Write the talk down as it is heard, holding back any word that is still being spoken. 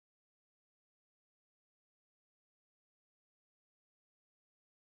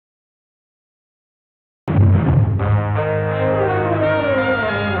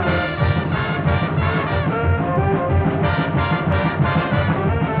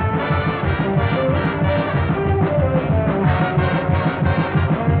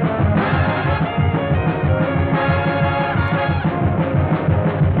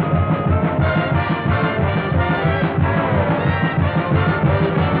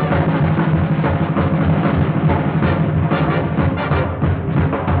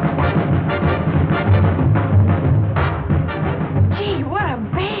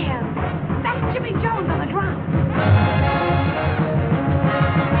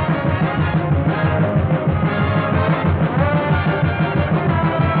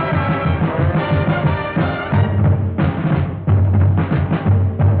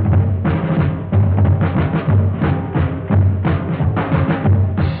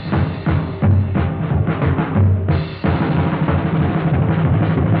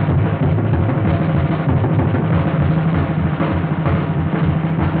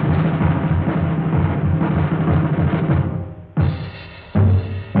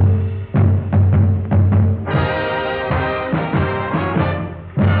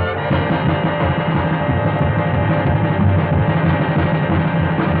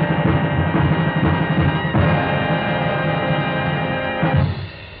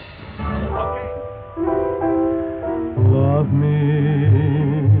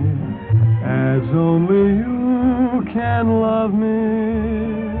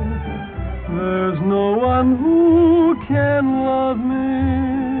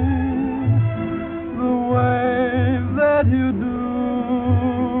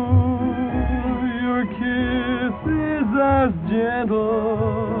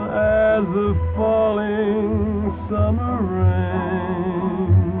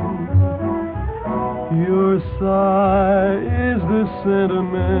sigh is the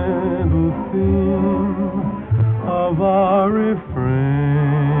sentimental theme of our refrain.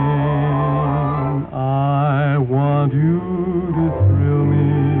 I want you to thrill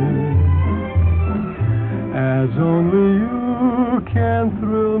me as only you can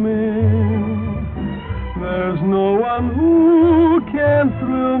thrill me. There's no one who can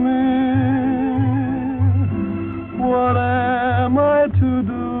thrill me. What am I to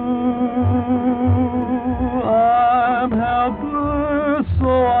do? I'm helpless, so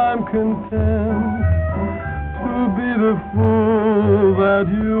I'm content to be the fool that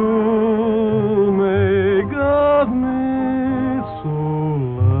you make of me.